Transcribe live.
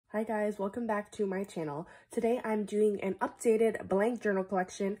Hi guys, welcome back to my channel. Today I'm doing an updated blank journal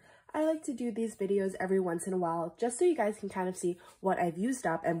collection. I like to do these videos every once in a while just so you guys can kind of see what I've used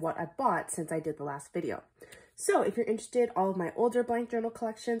up and what I bought since I did the last video. So if you're interested, all of my older blank journal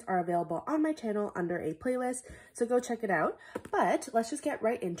collections are available on my channel under a playlist, so go check it out. But let's just get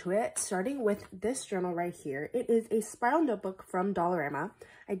right into it, starting with this journal right here. It is a spiral notebook from Dollarama.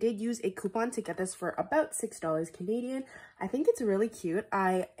 I did use a coupon to get this for about $6 Canadian. I think it's really cute.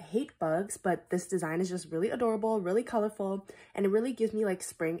 I hate bugs, but this design is just really adorable, really colorful, and it really gives me like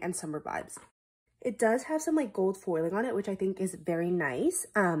spring and summer vibes. It does have some like gold foiling on it, which I think is very nice.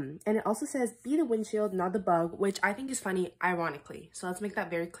 And it also says, "Be the windshield, not the bug," which I think is funny, ironically. So let's make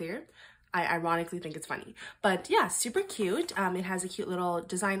that very clear. I ironically think it's funny. But yeah, super cute. It has a cute little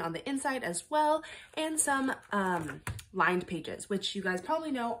design on the inside as well, and some lined pages, which you guys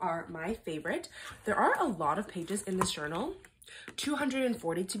probably know are my favorite. There are a lot of pages in this journal.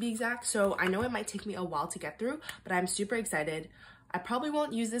 240 to be exact, so I know it might take me a while to get through, but I'm super excited. I probably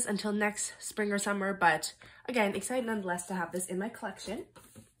won't use this until next spring or summer, but again, excited nonetheless to have this in my collection.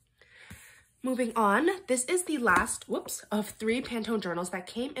 Moving on, this is the last, of 3 Pantone journals that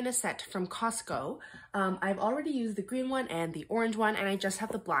came in a set from Costco. I've already used the green one and the orange one, and I just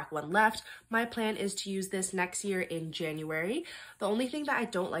have the black one left. My plan is to use this next year in January. The only thing that I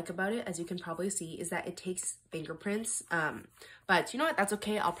don't like about it, as you can probably see, is that it takes fingerprints. But you know what, that's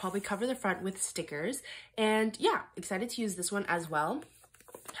okay. I'll probably cover the front with stickers. And yeah, excited to use this one as well.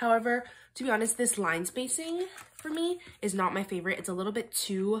 However, to be honest, this line spacing for me is not my favorite. It's a little bit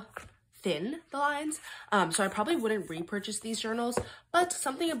too thin, the lines, so I probably wouldn't repurchase these journals, but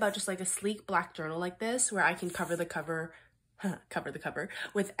something about just like a sleek black journal like this where I can cover the cover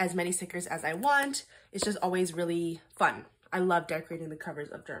with as many stickers as I want, it's just always really fun. I love decorating the covers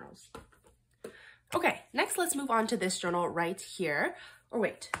of journals. Okay, next let's move on to this journal right here. Or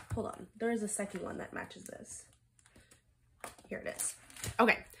wait, hold on, there is a second one that matches this. Here it is.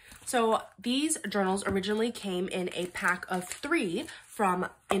 Okay, so these journals originally came in a pack of 3 from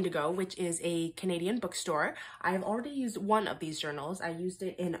Indigo, which is a Canadian bookstore. I've already used one of these journals. I used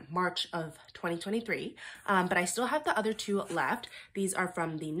it in March of 2023, but I still have the other 2 left. These are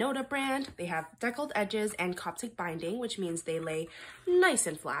from the Noda brand. They have deckled edges and Coptic binding, which means they lay nice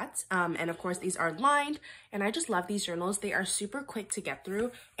and flat. And of course, these are lined, and I just love these journals. They are super quick to get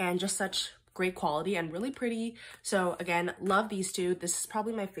through and just such great quality and really pretty. So again, love these 2. This is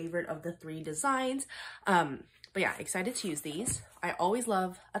probably my favorite of the 3 designs. But yeah, excited to use these. I always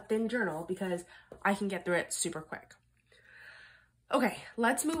love a thin journal because I can get through it super quick. Okay,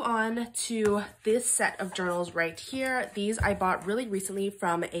 let's move on to this set of journals right here. These I bought really recently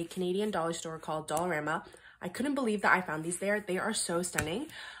from a Canadian dollar store called Dollarama. I couldn't believe that I found these there. They are so stunning.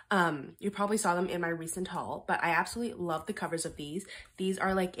 You probably saw them in my recent haul, but I absolutely love the covers of these. These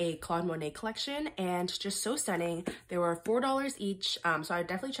are like a Claude Monet collection and just so stunning. They were $4 each, so I'd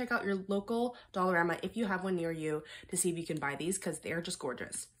definitely check out your local Dollarama if you have one near you to see if you can buy these because they're just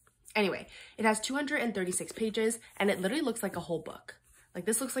gorgeous. Anyway, it has 236 pages and it literally looks like a whole book. Like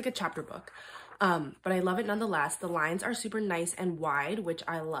this looks like a chapter book, but I love it nonetheless. The lines are super nice and wide, which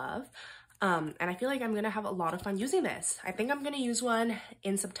I love. And I feel like I'm gonna have a lot of fun using this. I think I'm gonna use one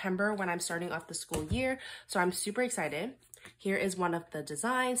in September when I'm starting off the school year, so I'm super excited. Here is one of the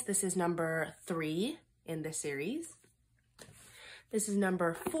designs. This is number 3 in this series. This is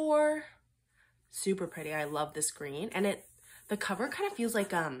number 4. Super pretty. I love this green, and the cover kind of feels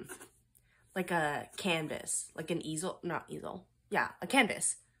like a canvas, like an easel, not easel. Yeah, a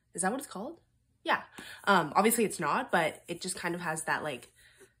canvas. Is that what it's called? Yeah. Obviously it's not, but it just kind of has that like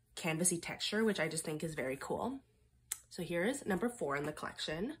canvasy texture, which I just think is very cool. So here is number 4 in the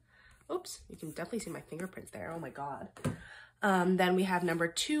collection. Oops, you can definitely see my fingerprints there. Oh my god. Then we have number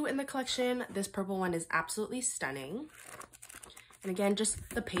 2 in the collection. This purple one is absolutely stunning. And again, just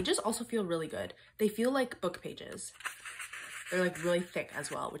the pages also feel really good. They feel like book pages. They're like really thick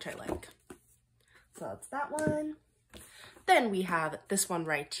as well, which I like. So that's that one. Then we have this one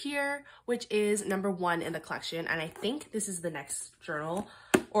right here, which is number 1 in the collection. And I think this is the next journal,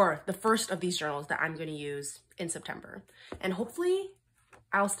 or the first of these journals that I'm going to use in September. And hopefully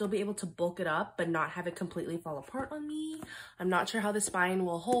I'll still be able to bulk it up, but not have it completely fall apart on me. I'm not sure how the spine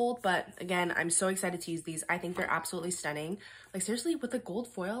will hold, but again, I'm so excited to use these. I think they're absolutely stunning. Like seriously, with the gold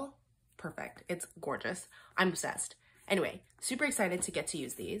foil, perfect. It's gorgeous. I'm obsessed. Anyway, super excited to get to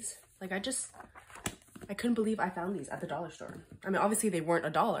use these. Like I couldn't believe I found these at the dollar store. I mean, obviously they weren't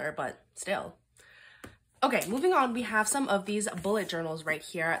 $1, but still. Okay, moving on, we have some of these bullet journals right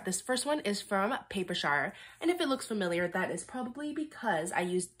here. This first one is from Papershire, and if it looks familiar, that is probably because I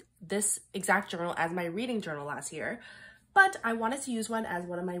used this exact journal as my reading journal last year. but I wanted to use one as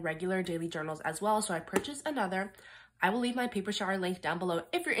one of my regular daily journals as well, so I purchased another. I will leave my paper shower link down below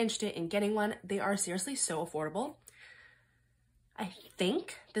if you're interested in getting one. They are seriously so affordable. I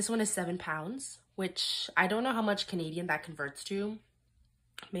think this one is £7, which I don't know how much Canadian that converts to.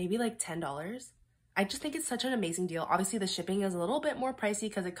 Maybe like $10. I just think it's such an amazing deal. Obviously the shipping is a little bit more pricey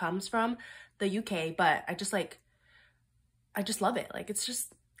because it comes from the UK, but I just love it. Like it's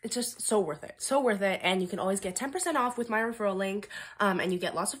just so worth it. So worth it. And you can always get 10% off with my referral link, and you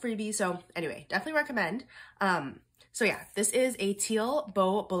get lots of freebies. So anyway, definitely recommend. So yeah, this is a teal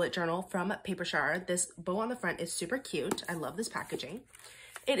bow bullet journal from Paper Shower. This bow on the front is super cute. I love this packaging.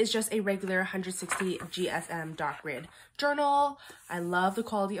 It is just a regular 160 GSM dot grid journal. I love the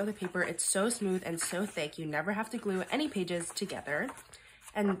quality of the paper. It's so smooth and so thick. You never have to glue any pages together.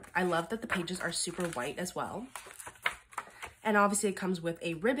 And I love that the pages are super white as well. And obviously it comes with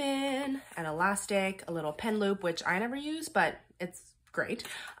a ribbon, an elastic, a little pen loop, which I never use, but it's great.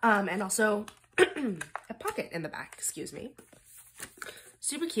 And also a pocket in the back, excuse me.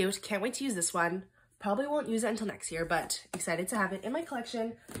 Super cute. Can't wait to use this one. Probably won't use it until next year, but excited to have it in my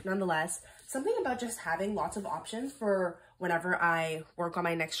collection nonetheless. Something about just having lots of options for whenever I work on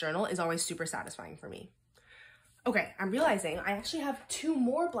my next journal is always super satisfying for me. Okay, I'm realizing I actually have 2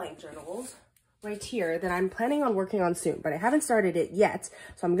 more blank journals right here that I'm planning on working on soon, but I haven't started it yet,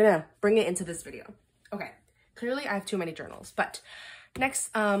 so I'm gonna bring it into this video. Okay, clearly I have too many journals, but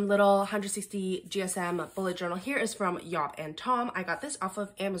next little 160 GSM bullet journal here is from Yob and Tom. I got this off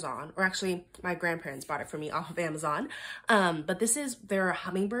of Amazon, or actually my grandparents bought it for me off of Amazon. But this is their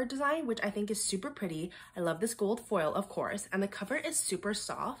hummingbird design, which I think is super pretty. I love this gold foil, of course, and the cover is super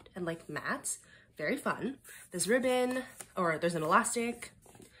soft and like matte, very fun. This ribbon, or there's an elastic,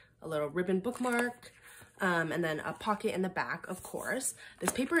 a little ribbon bookmark, and then a pocket in the back, of course.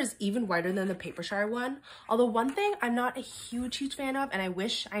 This paper is even whiter than the Paper Shower one. Although one thing I'm not a huge fan of, and I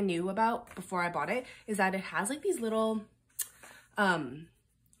wish I knew about before I bought it, is that it has like these little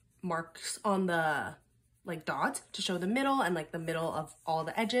marks on the like dots to show the middle and like the middle of all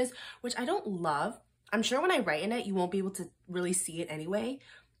the edges, which I don't love. I'm sure when I write in it, you won't be able to really see it anyway,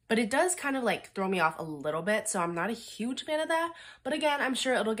 but it does kind of like throw me off a little bit, so I'm not a huge fan of that. But again, I'm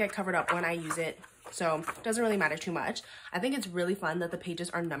sure it'll get covered up when I use it, so it doesn't really matter too much. I think it's really fun that the pages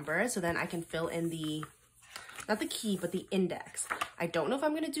are numbered, so then I can fill in the, not the key, but the index. I don't know if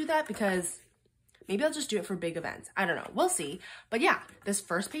I'm gonna do that because maybe I'll just do it for big events. I don't know, we'll see. But yeah, this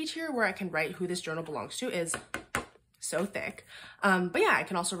first page here where I can write who this journal belongs to is so thick. But yeah, I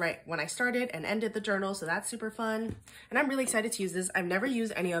can also write when I started and ended the journal, so that's super fun. And I'm really excited to use this. I've never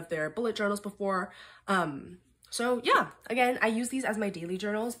used any of their bullet journals before. So yeah, again, I use these as my daily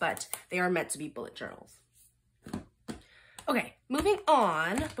journals, but they are meant to be bullet journals. Okay, moving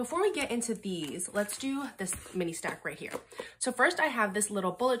on. Before we get into these, let's do this mini stack right here. So first I have this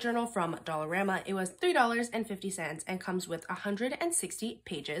little bullet journal from Dollarama. It was $3.50 and comes with 160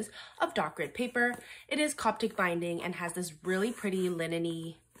 pages of dot grid paper. It is Coptic binding and has this really pretty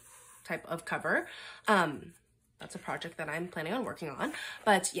linen-y type of cover. That's a project that I'm planning on working on.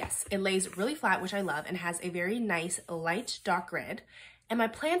 But yes, it lays really flat, which I love, and has a very nice light dot grid. And my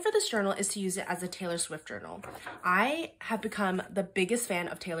plan for this journal is to use it as a Taylor Swift journal. I have become the biggest fan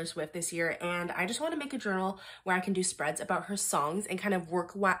of Taylor Swift this year, and I just want to make a journal where I can do spreads about her songs and kind of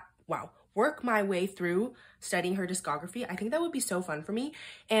work my way through studying her discography. I think that would be so fun for me.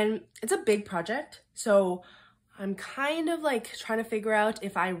 And it's a big project, so I'm kind of like trying to figure out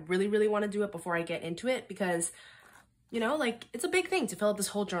if I really want to do it before I get into it, because you know, like it's a big thing to fill up this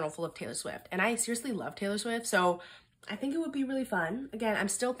whole journal full of Taylor Swift. And I seriously love Taylor Swift, so I think it would be really fun. Again, I'm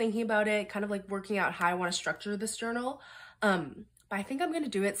still thinking about it, kind of like working out how I want to structure this journal. But I think I'm going to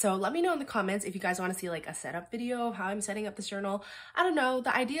do it. So let me know in the comments if you guys want to see like a setup video of how I'm setting up this journal. I don't know.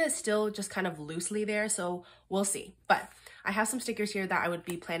 The idea is still just kind of loosely there, so we'll see. But I have some stickers here that I would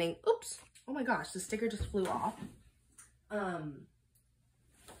be planning. Oops. Oh my gosh, the sticker just flew off.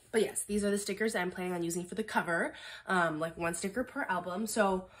 But yes, these are the stickers that I'm planning on using for the cover, like 1 sticker per album.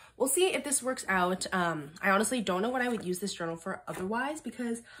 So we'll see if this works out. I honestly don't know what I would use this journal for otherwise,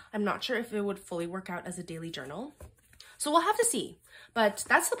 because I'm not sure if it would fully work out as a daily journal. So we'll have to see. But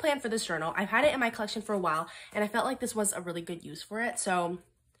that's the plan for this journal. I've had it in my collection for a while, and I felt like this was a really good use for it. So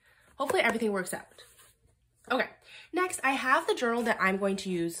hopefully everything works out. Okay, next I have the journal that I'm going to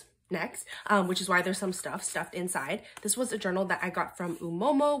use next, which is why there's some stuff stuffed inside. This was a journal that I got from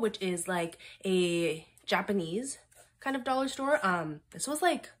Umomo, which is like a Japanese kind of dollar store. This was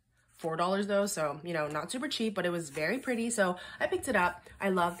like $4 though, so you know, not super cheap, but it was very pretty, so I picked it up. I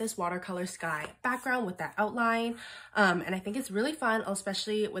love this watercolor sky background with that outline, and I think it's really fun,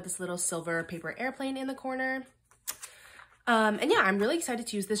 especially with this little silver paper airplane in the corner. And yeah, I'm really excited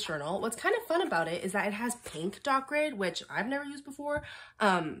to use this journal. What's kind of fun about it is that it has pink dot grid, which I've never used before.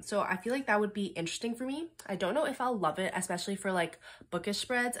 So I feel like that would be interesting for me. I don't know if I'll love it, especially for like bookish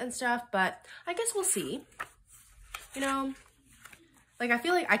spreads and stuff, but I guess we'll see. You know, like I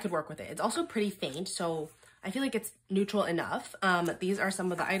feel like I could work with it. It's also pretty faint, so I feel like it's neutral enough. These are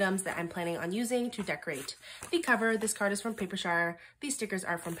some of the items that I'm planning on using to decorate the cover. This card is from Papershire. These stickers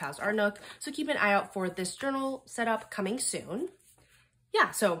are from Pal's Art Nook. So keep an eye out for this journal setup coming soon. Yeah,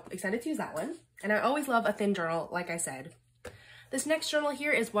 so excited to use that one. And I always love a thin journal, like I said. This next journal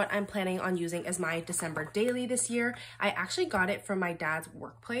here is what I'm planning on using as my December daily this year. I actually got it from my dad's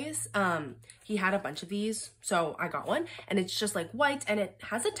workplace. He had a bunch of these, so I got one, and it's just like white and it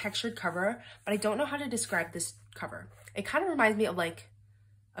has a textured cover, but I don't know how to describe this cover. It kind of reminds me of like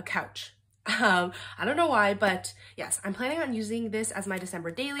a couch. I don't know why, but yes, I'm planning on using this as my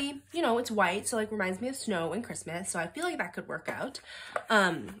December daily. You know, it's white, so like reminds me of snow and Christmas, so I feel like that could work out.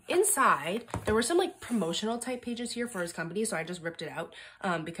 Inside, there were some like promotional type pages here for his company, so I just ripped it out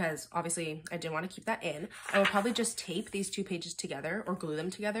because obviously I didn't want to keep that in. I will probably just tape these two pages together or glue them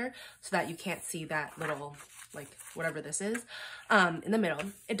together so that you can't see that little, like whatever this is, in the middle.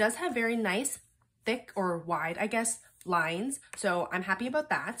 It does have very nice, thick or wide, I guess, lines, so I'm happy about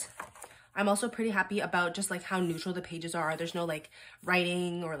that. I'm also pretty happy about just like how neutral the pages are. There's no like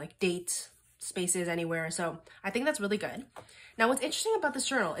writing or like date spaces anywhere. So I think that's really good. Now, what's interesting about this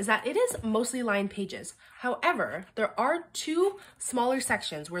journal is that it is mostly lined pages. However, there are two smaller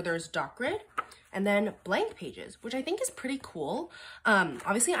sections where there's dot grid and then blank pages, which I think is pretty cool.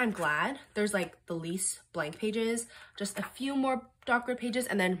 Obviously, I'm glad there's like the least blank pages, just a few more dot grid pages,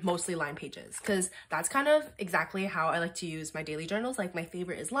 and then mostly lined pages, because that's kind of exactly how I like to use my daily journals. Like my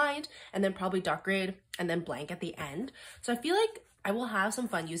favorite is lined, and then probably dot grid, and then blank at the end. So I feel like I will have some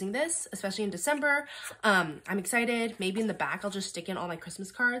fun using this, especially in December. I'm excited. Maybe in the back, I'll just stick in all my Christmas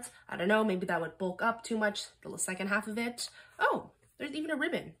cards. I don't know, maybe that would bulk up too much, the second half of it. Oh, there's even a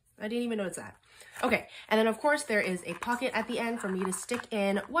ribbon. I didn't even notice that. Okay, and then of course there is a pocket at the end for me to stick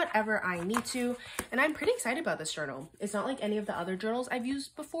in whatever I need to, and I'm pretty excited about this journal. It's not like any of the other journals I've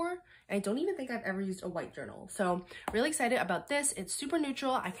used before, and I don't even think I've ever used a white journal. So really excited about this. It's super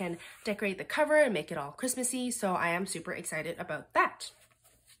neutral. I can decorate the cover and make it all Christmassy, so I am super excited about that.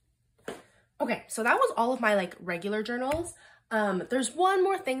 Okay, so that was all of my like regular journals. There's one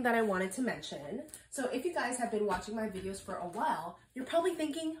more thing that I wanted to mention. So if you guys have been watching my videos for a while, you're probably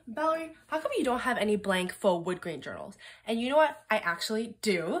thinking, Valerie, how come you don't have any blank faux wood grain journals? And you know what? I actually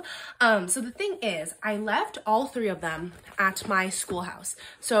do. So the thing is, I left all three of them at my schoolhouse.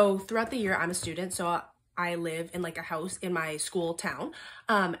 So throughout the year, I'm a student, so I live in like a house in my school town,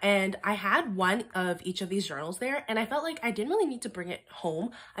 and I had one of each of these journals there, and I felt like I didn't really need to bring it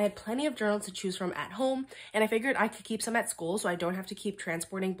home. I had plenty of journals to choose from at home, and I figured I could keep some at school so I don't have to keep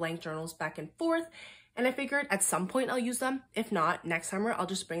transporting blank journals back and forth. And I figured at some point I'll use them. If not, next summer I'll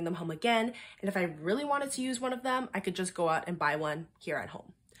just bring them home again, and if I really wanted to use one of them, I could just go out and buy one here at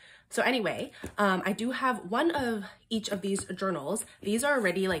home. So anyway, I do have one of each of these journals. These are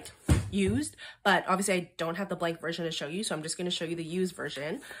already like used, but obviously I don't have the blank version to show you, so I'm just going to show you the used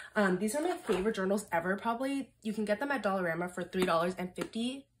version. These are my favorite journals ever. Probably you can get them at Dollarama for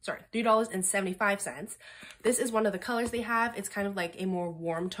 $3.75. This is one of the colors they have. It's kind of like a more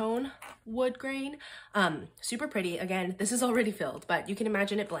warm tone wood grain. Super pretty. Again, this is already filled, but you can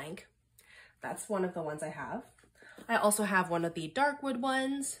imagine it blank. That's one of the ones I have. I also have one of the dark wood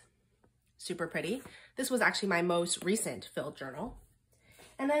ones. Super pretty. This was actually my most recent filled journal.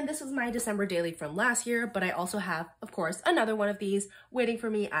 And then this was my December daily from last year, but I also have, of course, another one of these waiting for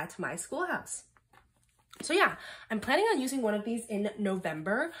me at my schoolhouse. So yeah, I'm planning on using one of these in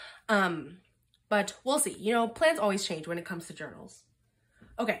November, but we'll see. You know, plans always change when it comes to journals.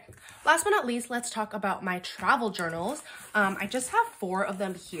 Okay, last but not least, let's talk about my travel journals. I just have 4 of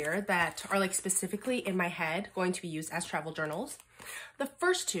them here that are like specifically in my head going to be used as travel journals. The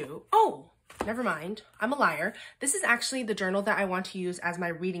first 2, oh, never mind, I'm a liar. This is actually the journal that I want to use as my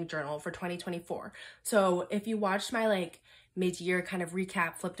reading journal for 2024. So if you watched my like mid-year kind of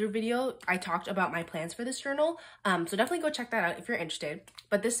recap flip through video, I talked about my plans for this journal. So definitely go check that out if you're interested.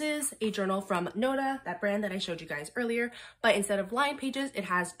 But this is a journal from Noda, that brand that I showed you guys earlier. But instead of line pages, it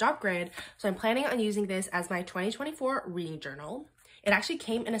has dot grid. So I'm planning on using this as my 2024 reading journal. It actually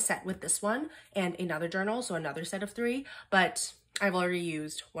came in a set with this one and another journal, so another set of 3, but I've already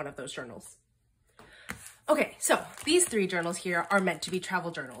used one of those journals. Okay, so these 3 journals here are meant to be travel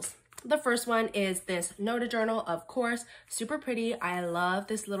journals. The first one is this Noted journal, of course, super pretty. I love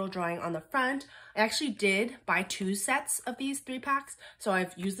this little drawing on the front. I actually did buy 2 sets of these 3-packs, so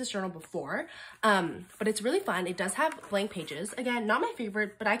I've used this journal before, but it's really fun. It does have blank pages. Again, not my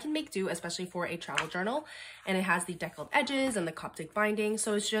favorite, but I can make do, especially for a travel journal, and it has the deckled edges and the Coptic binding,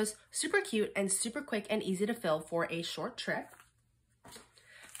 so it's just super cute and super quick and easy to fill for a short trip.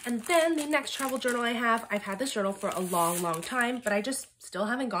 And then the next travel journal I have, I've had this journal for a long time, but I just still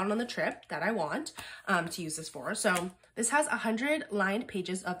haven't gone on the trip that I want to use this for. So this has 100 lined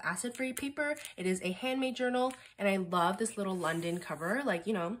pages of acid-free paper. It is a handmade journal, and I love this little London cover, like,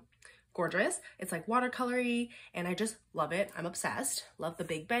 you know, gorgeous. It's like watercolory, and I just love it. I'm obsessed. Love the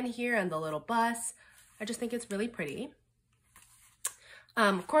Big Ben here and the little bus. I just think it's really pretty.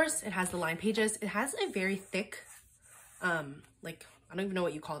 Of course, it has the lined pages. It has a very thick, like, I don't even know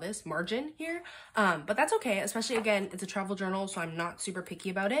what you call this, margin here, but that's okay, especially, again, it's a travel journal, so I'm not super picky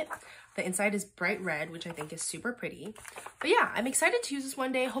about it. The inside is bright red, which I think is super pretty. But yeah, I'm excited to use this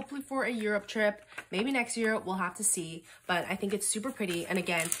one day, hopefully for a Europe trip. Maybe next year, we'll have to see, but I think it's super pretty, and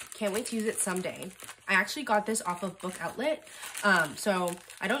again, can't wait to use it someday. I actually got this off of Book Outlet, so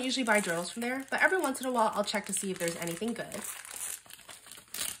I don't usually buy journals from there, but every once in a while, I'll check to see if there's anything good.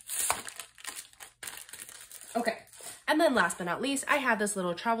 Okay. And then last but not least, I have this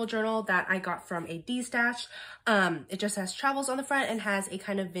little travel journal that I got from a D-stash. It just has travels on the front and has a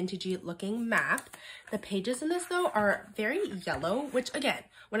kind of vintagey looking map. The pages in this though are very yellow, which again,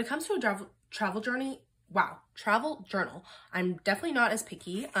 when it comes to a travel journey, I'm definitely not as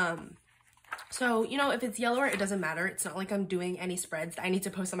picky. So, you know, if it's yellower, it doesn't matter. It's not like I'm doing any spreads that I need to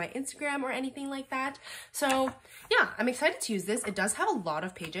post on my Instagram or anything like that. So yeah, I'm excited to use this. It does have a lot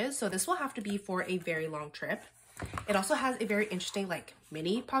of pages, so this will have to be for a very long trip. It also has a very interesting like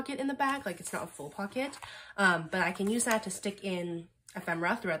mini pocket in the back, like it's not a full pocket, but I can use that to stick in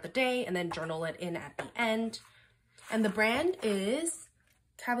ephemera throughout the day and then journal it in at the end. And the brand is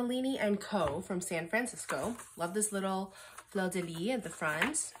Cavallini & Co. from San Francisco. Love this little fleur-de-lis at the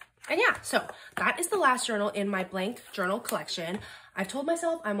front. And yeah, so that is the last journal in my blank journal collection. I've told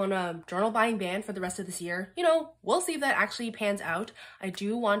myself I'm on a journal buying ban for the rest of this year. You know, we'll see if that actually pans out. I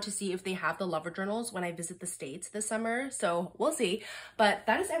do want to see if they have the lover journals when I visit the States this summer, so we'll see. But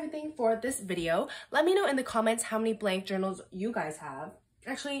that is everything for this video. Let me know in the comments how many blank journals you guys have.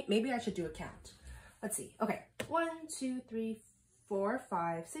 Actually, maybe I should do a count. Let's see. Okay, 1, 2, 3, 4,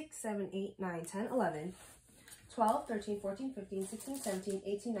 5, 6, 7, 8, 9, 10, 11. 12, 13, 14, 15, 16, 17,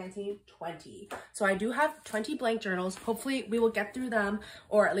 18, 19, 20. So I do have 20 blank journals. Hopefully we will get through them,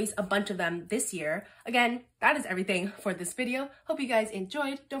 or at least a bunch of them this year. Again, that is everything for this video. Hope you guys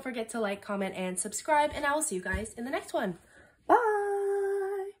enjoyed. Don't forget to like, comment, and subscribe, and I will see you guys in the next one.